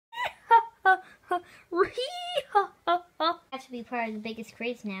have to be part of the biggest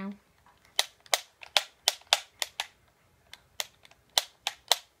craze now.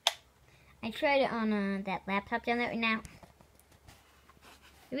 I tried it on that laptop down there right now.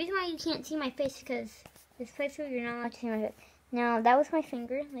 The reason why you can't see my face is because this place where you're not allowed to see my face. Now, that was my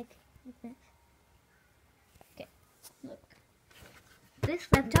finger, like this. Okay, look. This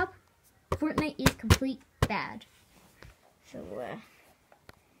laptop, Fortnite is complete bad. So,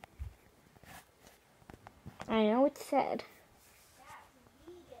 I know it's sad.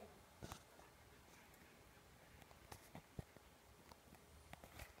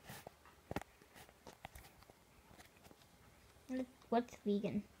 What's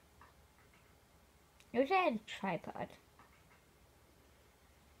vegan? I wish I had a tripod.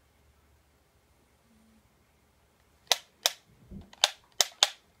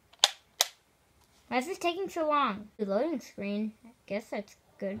 Why is this taking so long? The loading screen. I guess that's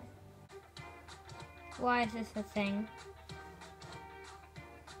good. Why is this a thing?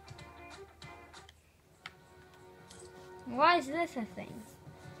 Why is this a thing?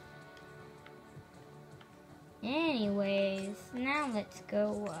 Anyways, now let's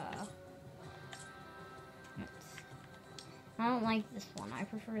go, I don't like this one. I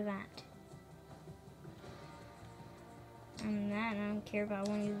prefer that. And that, I don't care about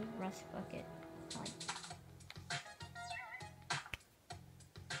one of the rust bucket.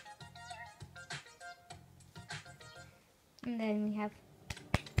 And then we have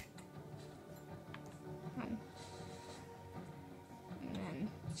one. And then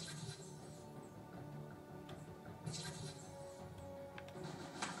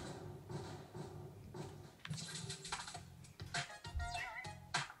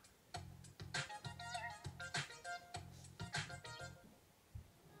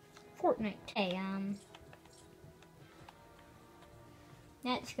Fortnite. Hey,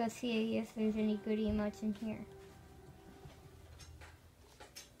 let's go see if there's any good emotes in here.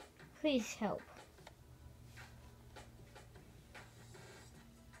 Please help.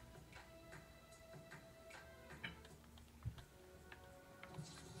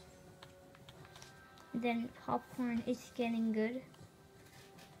 Then popcorn is getting good.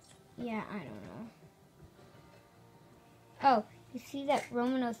 Yeah, I don't know. Oh, you see that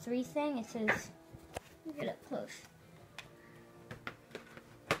Roman 03 thing? It says, get up close.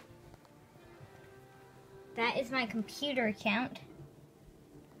 That is my computer account.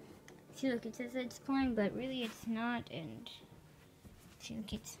 See, look, it says it's playing, but really it's not. And see,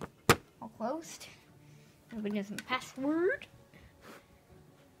 look, it's all closed. Nobody knows my password.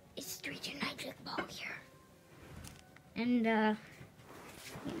 It's 329 Jack Ball here. And, yeah.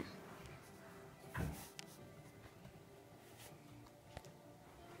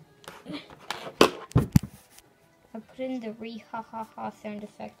 I put in the re-ha-ha-ha sound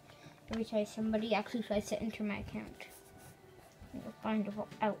effect every time somebody actually tries to enter my account. You'll find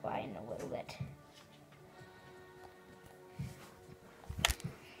out why in a little bit.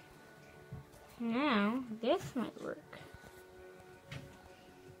 Now, this might work.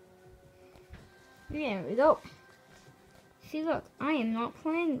 There we go. See, look, I am not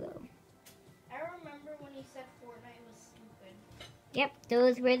playing though. I remember when you said Fortnite was stupid. Yep,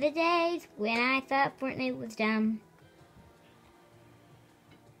 those were the days when I thought Fortnite was dumb.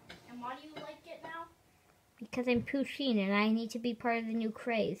 And why do you like it now? Because I'm Pusheen and I need to be part of the new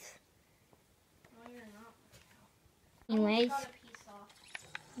craze. No, you're not. Anyways. Got a piece off.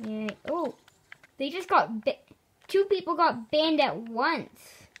 Yeah. Oh, they just got two people got banned at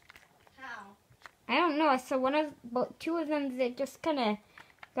once. How? I don't know. So two of them that just kind of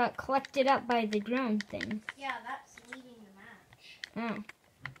got collected up by the drone thing. Yeah, that's leading the match. Oh.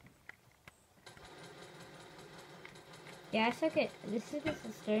 Yeah, I suck it. This is just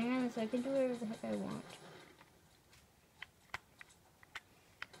a starting round, so I can do whatever the heck I want.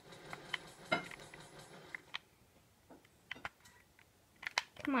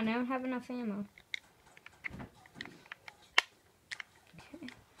 Come on, I don't have enough ammo. Okay.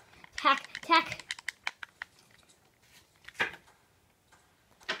 Tack!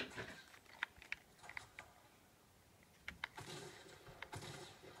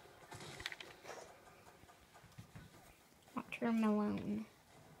 Watermelon.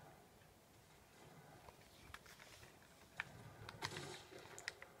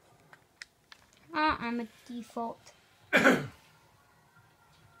 I'm a default.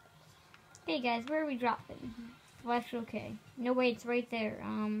 Hey guys, where are we dropping? Flash, okay. No, wait, it's right there.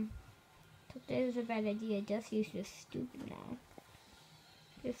 That is a bad idea. Dusty's just stupid now.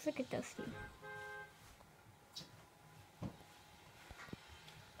 Just look at Dusty.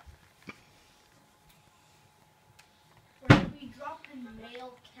 Where we drop the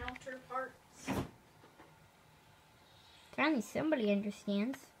male counterparts. Apparently somebody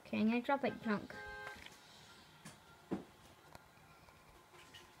understands. Okay, I'm gonna drop like junk.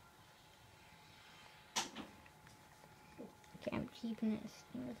 Okay, I'm keeping it as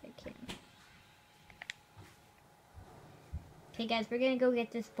smooth as I can. Okay guys, we're gonna go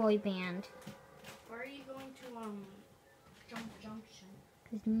get this boy band. Where are you going to, Jump Junction?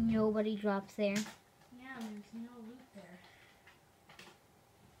 Because nobody drops there. Yeah, there's no loot there.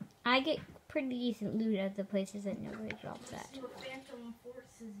 I get pretty decent loot at the places that nobody drops at. Let's do a Phantom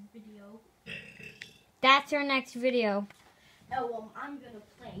Forces video. That's our next video. Oh, well, I'm gonna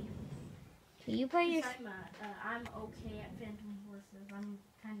play. Can you play your... I'm okay at Phantom Forces. I'm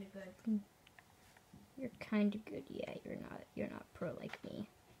kind of good. You're kind of good, yeah. You're not pro like me.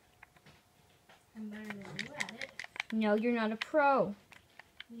 I'm better than you at it. No, you're not a pro.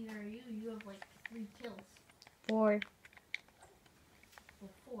 Neither are you. You have like 3 kills. 4.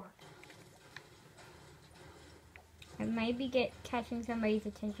 Well, 4. I might be catching somebody's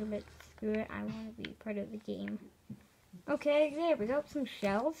attention, but screw it. I want to be part of the game. Okay, there we go. Some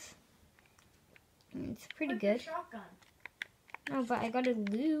shells. It's pretty Where's your good. Shotgun. No, but I gotta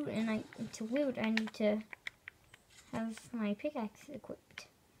loot, and to loot, I need to have my pickaxe equipped.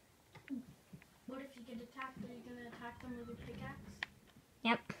 What if you get attacked? Are you gonna attack them with your pickaxe?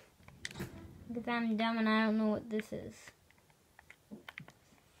 Yep. Because I'm dumb and I don't know what this is.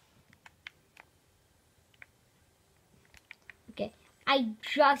 Okay. I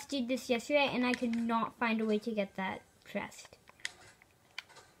just did this yesterday, and I could not find a way to get that chest.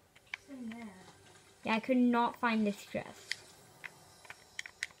 What's in there? Yeah, I could not find this chest.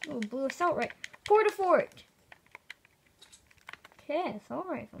 Oh, blue assault rifle. Fort. Okay, assault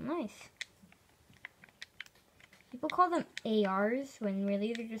rifle. Nice. People call them ARs when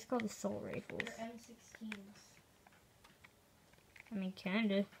really they're just called assault rifles. They're M16s. I mean,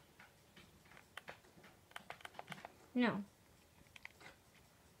 kinda. No.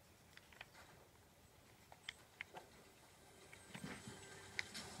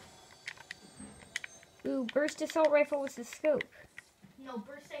 Ooh, burst assault rifle with the scope. No,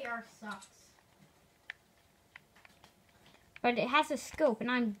 Burst AR sucks. But it has a scope, and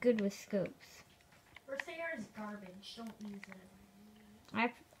I'm good with scopes. Burst AR is garbage. Don't use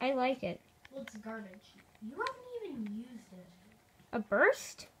it. I like it. Well, it's garbage. You haven't even used it. A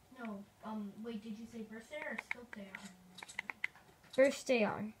burst? No. Wait, did you say Burst AR or Scope AR? Burst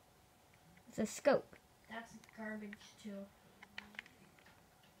AR. It's a scope. That's garbage too.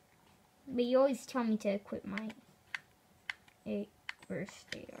 But you always tell me to equip my burst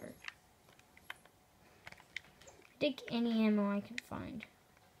AR. Take any ammo I can find.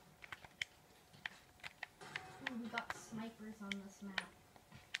 Ooh, we got snipers on this map.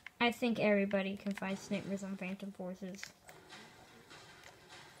 I think everybody can find snipers on Phantom Forces.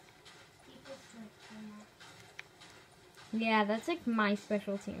 People snipe so much. Yeah, that's like my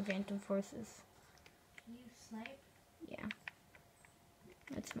specialty in Phantom Forces. You snipe? Yeah.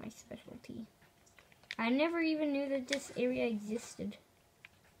 That's my specialty. I never even knew that this area existed.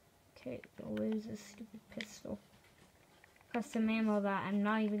 Okay, so where's this stupid pistol? Custom ammo that I'm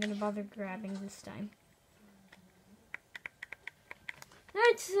not even gonna bother grabbing this time.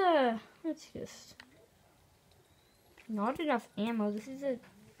 That's just not enough ammo. This is a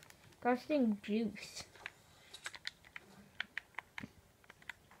disgusting juice.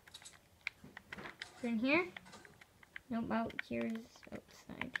 In here? Nope, out here is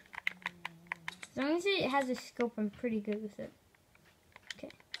outside. As long as it has a scope, I'm pretty good with it. Okay.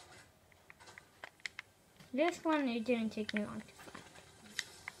 This one, it didn't take me long to find.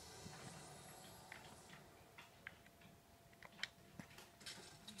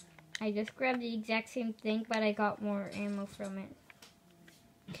 I just grabbed the exact same thing, but I got more ammo from it.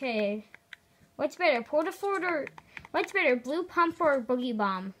 Okay. What's better, Portafort or... What's better, blue pump or boogie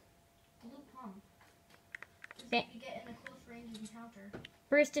bomb? Blue pump. Ba- You get in a close range encounter.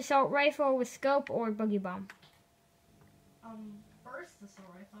 Burst assault rifle with scope or boogie bomb? Burst assault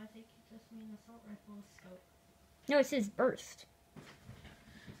rifle. I think you just mean assault rifle with scope. No, it says burst.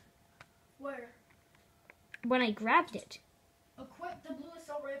 Where? When I grabbed it. Equip the blue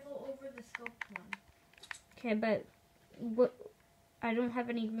assault rifle over the scope one. Okay, but what? I don't have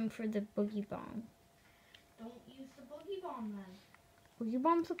any room for the boogie bomb. Don't use the boogie bomb then. Boogie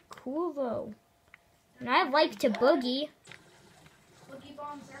bombs look cool though. And I like to boogie. Boogie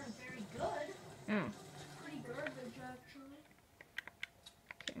bombs aren't very good. Oh. Pretty garbage actually.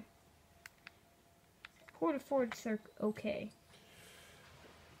 Okay. Portaforts are okay.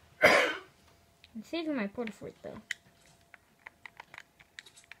 I'm saving my Portafort though.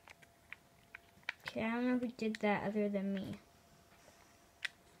 Okay, I don't know who did that other than me.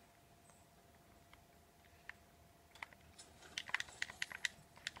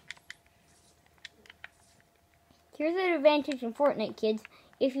 Here's an advantage in Fortnite, kids.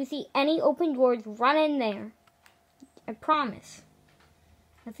 If you see any open doors, run in there. I promise.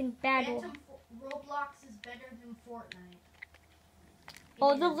 Nothing bad will... Roblox is better than Fortnite.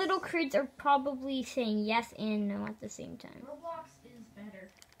 Oh, the little kids are probably saying yes and no at the same time. Roblox is better.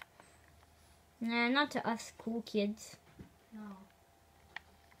 Nah, not to us cool kids. No.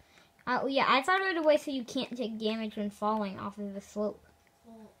 Yeah, I thought of a way so you can't take damage when falling off of the slope.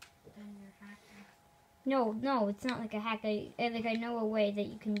 Well, then you're hacking. No, it's not like a hack. I know a way that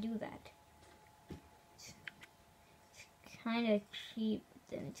you can do that. It's kind of cheap, but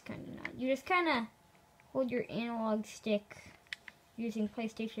then it's kind of not. You just kind of hold your analog stick using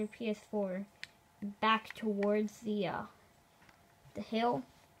PlayStation or PS4 back towards the hill,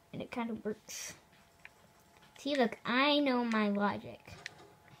 and it kind of works. See, look, I know my logic.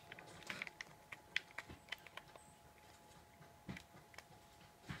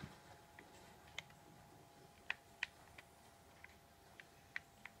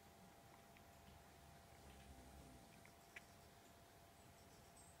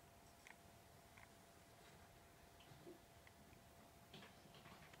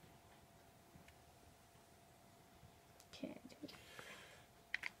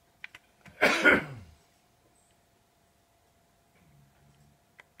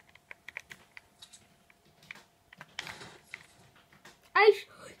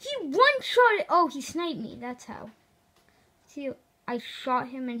 He one-shot it. Oh, he sniped me. That's how. See, I shot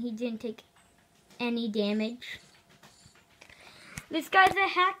him and he didn't take any damage. This guy's a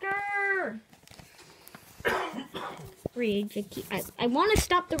hacker. I want to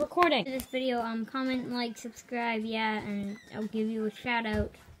stop the recording. This video, comment, like, subscribe, yeah, and I'll give you a shout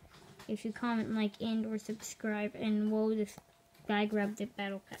out if you comment, like, and or subscribe, and whoa, this guy grabbed the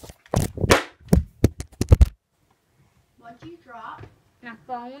battle pass. What'd you drop? My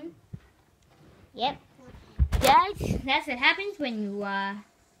phone. Yep. Guys, that's what happens when you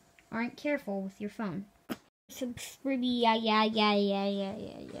aren't careful with your phone. Subscribe, yeah.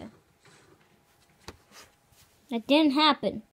 That didn't happen.